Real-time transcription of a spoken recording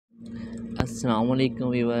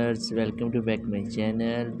Assalamualaikum viewers, welcome to back my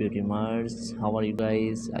channel Beauty Mars. How are you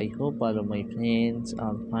guys? I hope all of my friends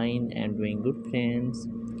are fine and doing good, friends.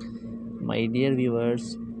 My dear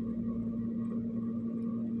viewers,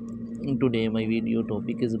 today my video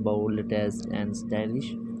topic is about latest and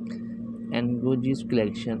stylish and gorgeous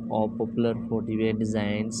collection of popular footwear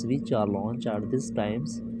designs which are launched at this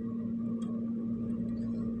times.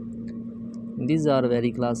 These are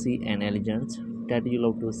very classy and elegant that you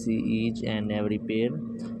love to see each and every pair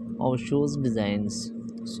of shoes designs.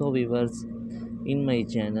 So viewers, in my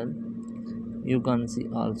channel you can see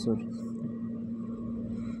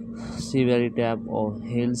very type of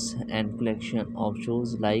heels and collection of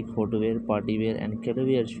shoes like footwear, party wear and casual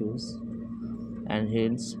wear shoes and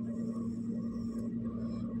heels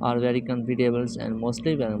are very comfortable and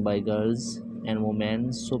mostly worn by girls and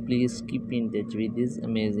women. So please keep in touch with this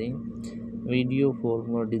amazing video for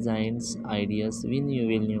more designs ideas when you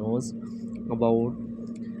will news about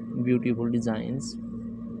beautiful designs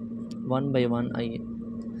one by one.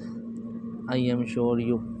 I am sure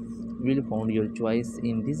you will find your choice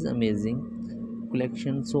in this amazing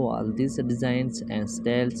collection. So all these designs and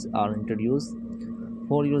styles are introduced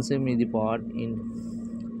for your semi part in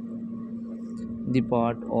the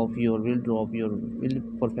part of your wardrobe. Your will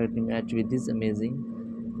perfectly match with this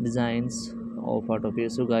amazing designs of out of here.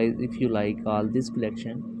 So guys, if you like all this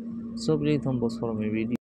collection, so please thumbs up for my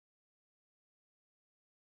video.